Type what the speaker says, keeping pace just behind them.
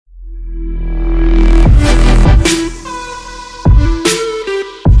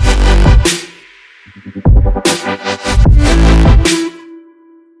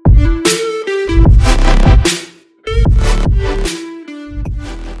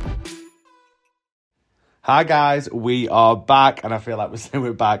Hi guys, we are back, and I feel like we're saying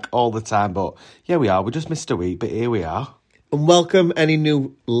we're back all the time, but yeah, we are. We just missed a week, but here we are. And welcome any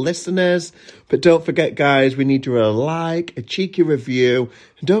new listeners. But don't forget, guys, we need your like, a cheeky review,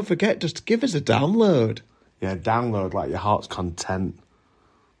 and don't forget just to give us a download. Yeah, download like your heart's content.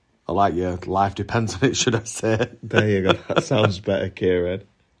 Or like your life depends on it, should I say. There you go. That sounds better, Kieran.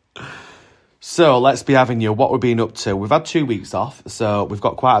 So, let's be having you. What we've been up to. We've had 2 weeks off, so we've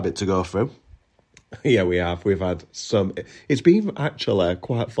got quite a bit to go through. Yeah, we have. We've had some... It's been actually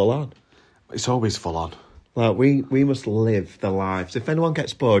quite full on. It's always full on. Like, we must live the lives. If anyone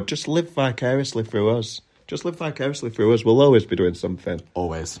gets bored, just live vicariously through us. Just live vicariously through us. We'll always be doing something.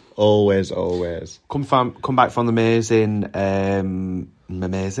 Always. Always, always. Come back from the amazing...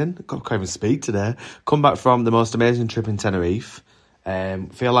 amazing? I can't even speak today. Come back from the most amazing trip in Tenerife.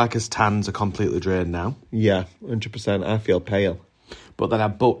 Feel like his tans are completely drained now. Yeah, 100%. I feel pale. But then I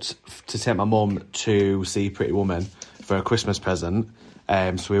booked to take my mum to see Pretty Woman for a Christmas present.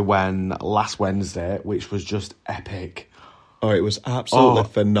 So we went last Wednesday, which was just epic. Oh, it was absolutely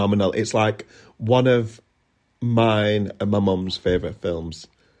phenomenal. It's like one of mine and my mum's favourite films.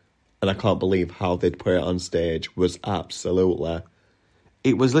 And I can't believe how they'd put it on stage. Was absolutely...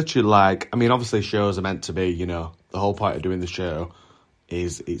 It was literally like... I mean, obviously shows are meant to be, you know, the whole point of doing the show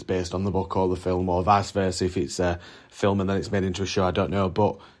is it's based on the book or the film, or vice versa. If it's a film and then it's made into a show, I don't know.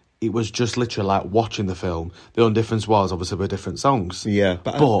 But it was just literally like watching the film. The only difference was obviously with different songs. Yeah.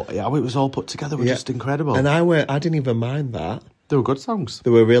 But how it was all put together was just incredible. And I didn't even mind that. They were good songs.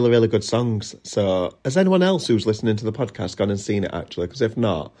 They were really, really good songs. So has anyone else who's listening to the podcast gone and seen it, actually? Because if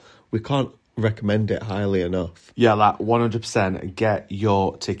not, we can't recommend it highly enough. Yeah, like 100% get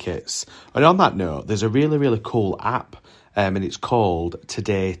your tickets. And on that note, there's a really, really cool app, and it's called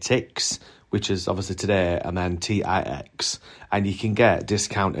Today Tix, which is obviously today and then TIX, and you can get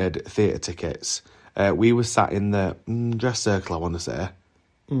discounted theatre tickets. We were sat in the dress circle, I want to say.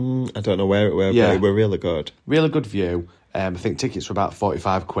 I don't know where it were, but it were really good. Really good view. I think tickets were about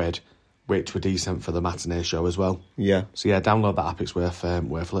 45 quid, which were decent for the matinee show as well. Yeah. So yeah, download that app, it's worth a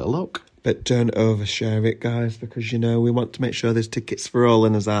little look. But don't overshare it, guys, because, you know, we want to make sure there's tickets for all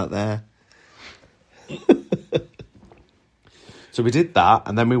of us out there. So we did that,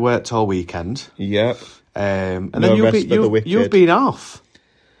 and then we worked all weekend. Yep. And then you've been off.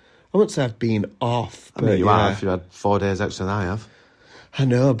 I wouldn't say I've been off. I mean, you have. You had 4 days extra than I have. I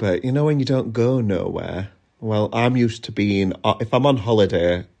know, but you know when you don't go nowhere? Well, I'm used to being... If I'm on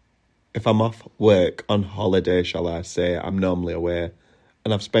holiday, if I'm off work on holiday, shall I say, I'm normally away.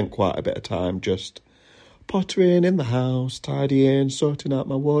 And I've spent quite a bit of time just pottering in the house, tidying, sorting out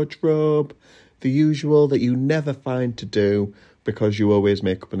my wardrobe, the usual that you never find to do because you always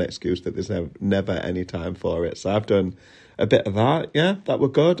make up an excuse that there's never any time for it. So I've done a bit of that. Yeah, that were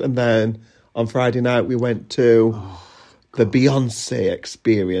good. And then on Friday night, we went to the Beyonce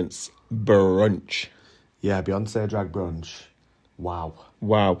Experience brunch. Yeah, Beyonce drag brunch. Wow.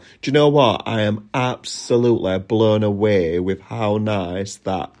 Do you know what? I am absolutely blown away with how nice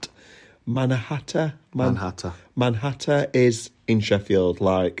that Manhattan is in Sheffield.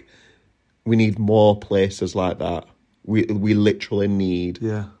 Like, we need more places like that. We literally need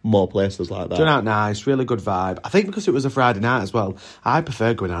more places like that. Turned out nice, really good vibe. I think because it was a Friday night as well. I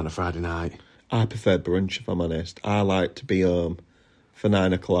prefer going out on a Friday night. I prefer brunch, if I'm honest. I like to be home for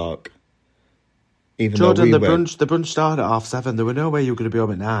 9 o'clock. Even Jordan, the brunch started at 7:30. There were no way you were going to be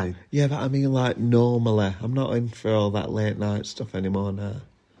home at 9. Yeah, but I mean, like, normally. I'm not in for all that late night stuff anymore now.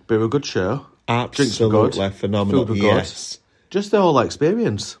 But it was a good show. Absolutely phenomenal. Food were good. Just the whole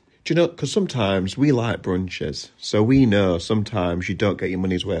experience. Do you know, because sometimes we like brunches, so we know sometimes you don't get your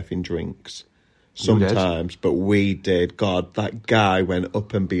money's worth in drinks. Sometimes, but we did. God, that guy went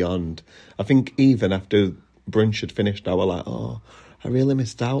up and beyond. I think even after brunch had finished, I was like, oh, I really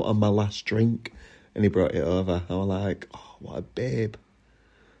missed out on my last drink. And he brought it over. I was like, oh, what a babe.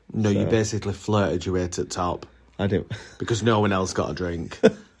 No, you basically flirted your way to the top. I didn't. Because no one else got a drink.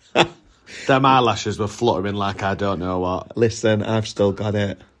 Them eyelashes were fluttering like I don't know what. Listen, I've still got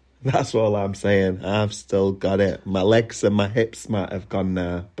it. That's all I'm saying. I've still got it. My legs and my hips might have gone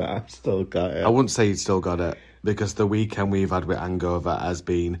now, but I've still got it. I wouldn't say you still got it, because the weekend we've had with Hangover has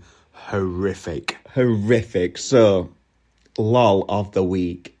been horrific. Horrific. So, lol of the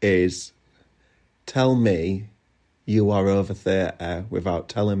week is... Tell me you are over 30 without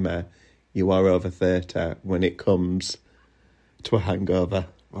telling me you are over 30 when it comes to a hangover.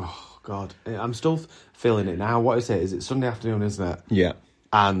 Oh, God. I'm still feeling it now. What is it? Is it Sunday afternoon, isn't it? Yeah.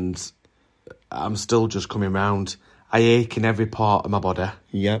 And I'm still just coming round. I ache in every part of my body.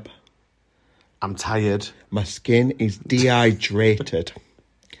 Yep. I'm tired. My skin is dehydrated.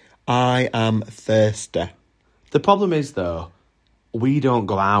 I am thirsty. The problem is, though, we don't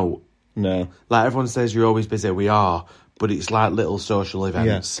go out. No. Like, everyone says you're always busy. We are. But it's like little social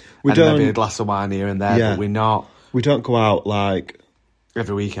events. Yeah. We and don't... maybe a glass of wine here and there, Yeah. but we're not... We don't go out, like...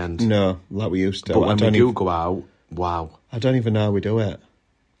 Every weekend. No, like we used to. But when we do go out, wow. I don't even know how we do it.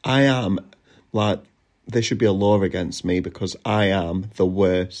 I am, like... There should be a law against me because I am the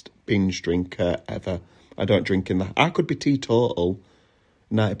worst binge drinker ever. I don't drink in the... I could be teetotal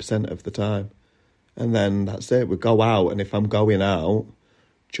 90% of the time. And then that's it. We go out, and if I'm going out,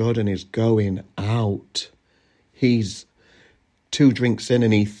 Jordan is going out. He's 2 drinks in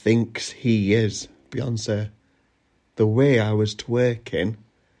and he thinks he is Beyonce. The way I was twerking,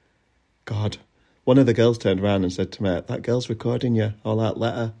 God. One of the girls turned around and said to me, that girl's recording you. All that,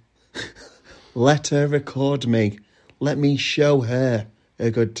 let her. Let her record me. Let me show her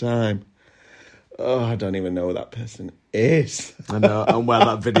a good time. Oh, I don't even know who that person is. I know, and where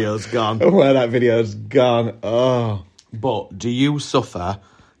that video's gone. Where that video's gone. Oh. But do you suffer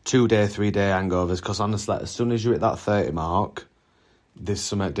 2-day, 3-day hangovers? Because honestly, as soon as you hit that 30 mark, there's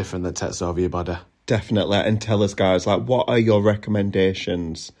something different that takes over your body. Definitely. And tell us, guys, like, what are your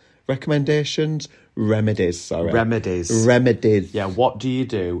recommendations? Remedies. Yeah, what do you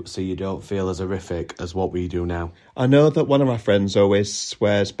do so you don't feel as horrific as what we do now? I know that one of my friends always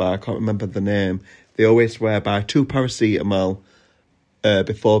swears by, I can't remember the name, they always swear by 2 paracetamol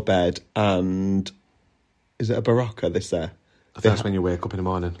before bed, and is it a Barocca, they say? That's when you wake up in the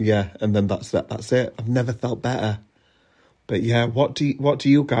morning. Yeah, and then that's it. I've never felt better. But yeah, what do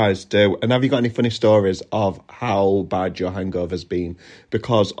you guys do? And have you got any funny stories of how bad your hangover's been?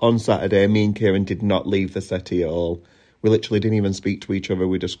 Because on Saturday, me and Kieran did not leave the settee at all. We literally didn't even speak to each other.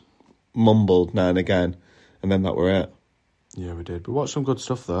 We just mumbled now and again, and then that were it. Yeah, we did. We watched some good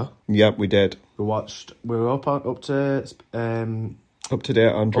stuff though. Yep, we did. We were up to Up to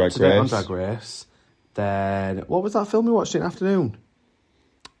date on Drag Race. On Drag Race. Then what was that film we watched in the afternoon?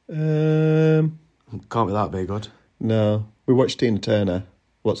 Can't be that big good. No. We watched Tina Turner.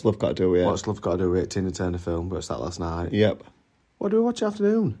 What's Love Got to Do with It? What's Love Got to Do with It? Tina Turner film. We watched that last night. Yep. What did we watch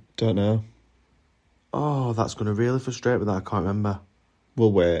afternoon? Don't know. Oh, that's going to really frustrate me that I can't remember.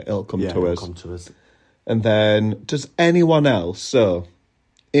 We'll wait. It'll come to us. It'll come to us. And then, does anyone else, so,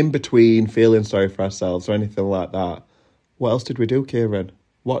 in between feeling sorry for ourselves or anything like that, what else did we do, Kieran?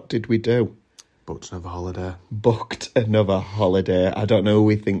 What did we do? Booked another holiday. Booked another holiday. I don't know who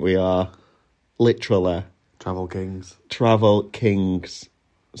we think we are. Literally. Travel Kings. Travel Kings.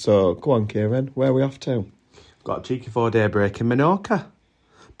 So, go on, Kieran. Where are we off to? Got a cheeky 4-day break in Menorca.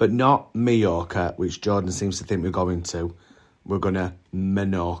 But not Mallorca, which Jordan seems to think we're going to. We're going to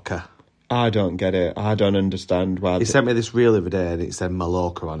Menorca. I don't get it. I don't understand why... He sent me this reel the other day and it said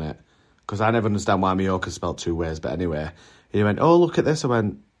Mallorca on it. Because I never understand why Mallorca's spelled 2 ways. But anyway, he went, oh, look at this. I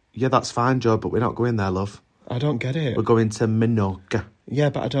went, yeah, that's fine, Joe, but we're not going there, love. I don't get it. We're going to Menorca.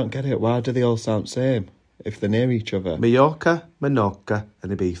 Yeah, but I don't get it. Why do they all sound the same if they're near each other? Mallorca, Menorca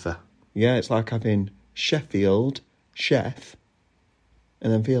and Ibiza. Yeah, it's like having Sheffield, chef,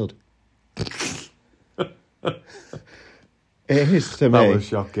 and then field. It is to me. That was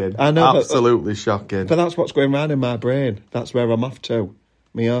shocking. I know, absolutely shocking. But that's what's going around in my brain. That's where I'm off to.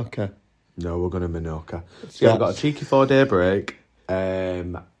 Mallorca. No, we're going to Menorca. So yeah, I've got a cheeky 4-day break.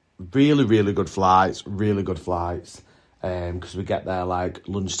 Really, really good flights. Because we get there like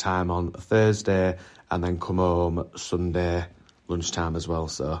lunchtime on Thursday and then come home Sunday lunchtime as well.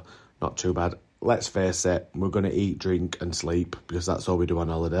 So not too bad. Let's face it, we're going to eat, drink and sleep because that's all we do on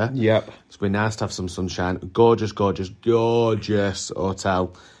holiday. Yep. It's been nice to have some sunshine. Gorgeous, gorgeous, gorgeous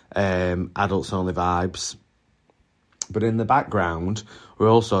hotel. Adults only vibes. But in the background,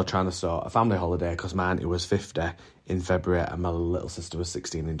 we're also trying to sort a family holiday because my auntie was 50 in February and my little sister was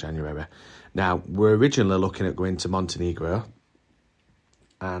 16 in January. Now, we're originally looking at going to Montenegro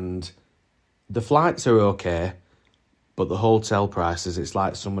and the flights are okay, but the hotel prices, it's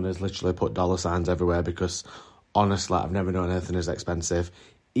like someone has literally put dollar signs everywhere because, honestly, I've never known anything as expensive.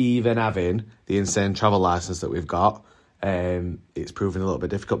 Even having the insane travel licence that we've got, it's proving a little bit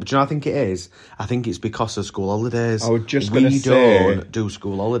difficult. But you know what I think it is? I think it's because of school holidays. I was just going to say... We don't do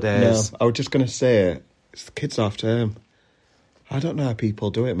school holidays. No, I was just going to say, it's the kids' half term. I don't know how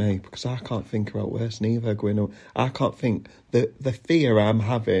people do it, mate, because I can't think about worse neither. I can't think. The fear I'm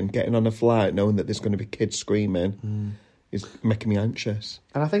having getting on a flight knowing that there's going to be kids screaming is making me anxious.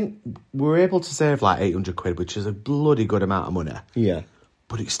 And I think we're able to save like 800 quid, which is a bloody good amount of money. Yeah.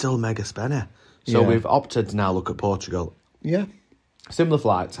 But it's still mega spenny. So we've opted to now look at Portugal. Yeah. Similar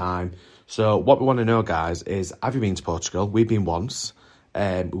flight time. So what we want to know, guys, is have you been to Portugal? We've been once.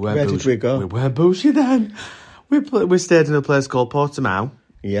 Where did we go? We weren't bougie then. We stayed in a place called Portimao.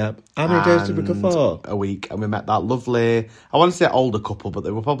 Yeah. How many days did we go for? A week. And we met that lovely, I want to say older couple, but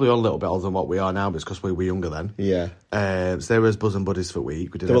they were probably a little bit older than what we are now, but it's because we were younger then. Yeah. So they were as bosom buddies for a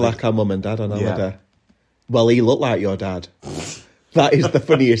week. They were like our mum and dad on holiday. Well, he looked like your dad. That is the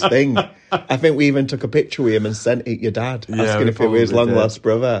funniest thing. I think we even took a picture with him and sent it your dad, asking if it was his long-lost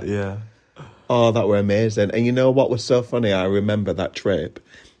brother. Yeah. Oh, that were amazing. And you know what was so funny? I remember that trip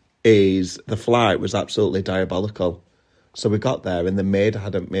is the flight was absolutely diabolical. So we got there and the maid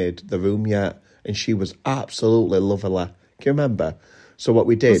hadn't made the room yet and she was absolutely lovely. Can you remember? So what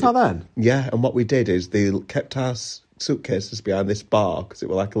we did... Was that then? Yeah, and what we did is they kept our suitcases behind this bar because it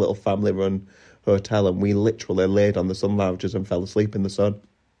was like a little family-run hotel and we literally laid on the sun lounges and fell asleep in the sun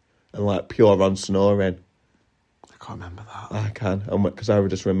and like pure on snoring. I can't remember that. I can, because I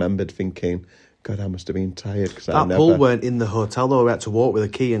just remembered thinking, God, I must have been tired. Cause that pool weren't in the hotel though. We had to walk with a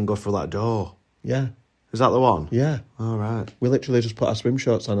key and go through that door. Yeah. Is that the one? Yeah. All right. We literally just put our swim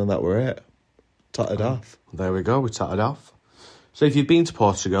shorts on and that were it. Totted off. There we go, we tatted off. So if you've been to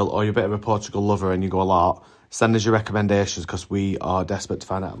Portugal or you're a bit of a Portugal lover and you go a lot, send us your recommendations because we are desperate to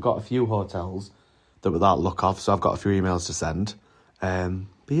find out. I've got a few hotels that were that look of, so I've got a few emails to send. But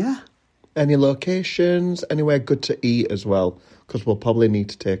yeah. Any locations, anywhere good to eat as well, because we'll probably need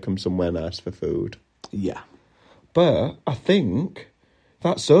to take them somewhere nice for food. Yeah. But I think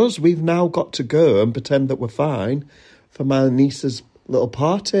that's us. We've now got to go and pretend that we're fine for my niece's little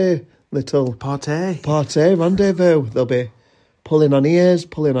party. Party rendezvous. They'll be pulling on ears,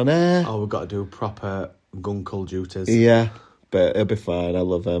 pulling on hair. Oh, we've got to do proper gunkle duties. Yeah, but it'll be fine. I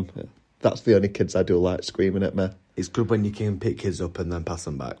love them. That's the only kids I do like screaming at me. It's good when you can pick kids up and then pass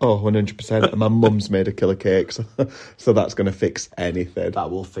them back. Oh, 100%. And my mum's made a killer cake, so that's going to fix anything.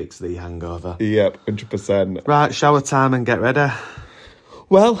 That will fix the hangover. Yep, 100%. Right, shower time and get ready.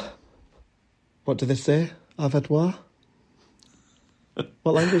 Well, what do they say? Au revoir?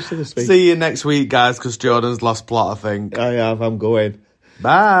 What language do they speak? See you next week, guys, because Jordan's lost plot, I think. I have. I'm going.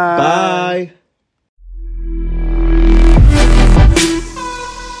 Bye. Bye.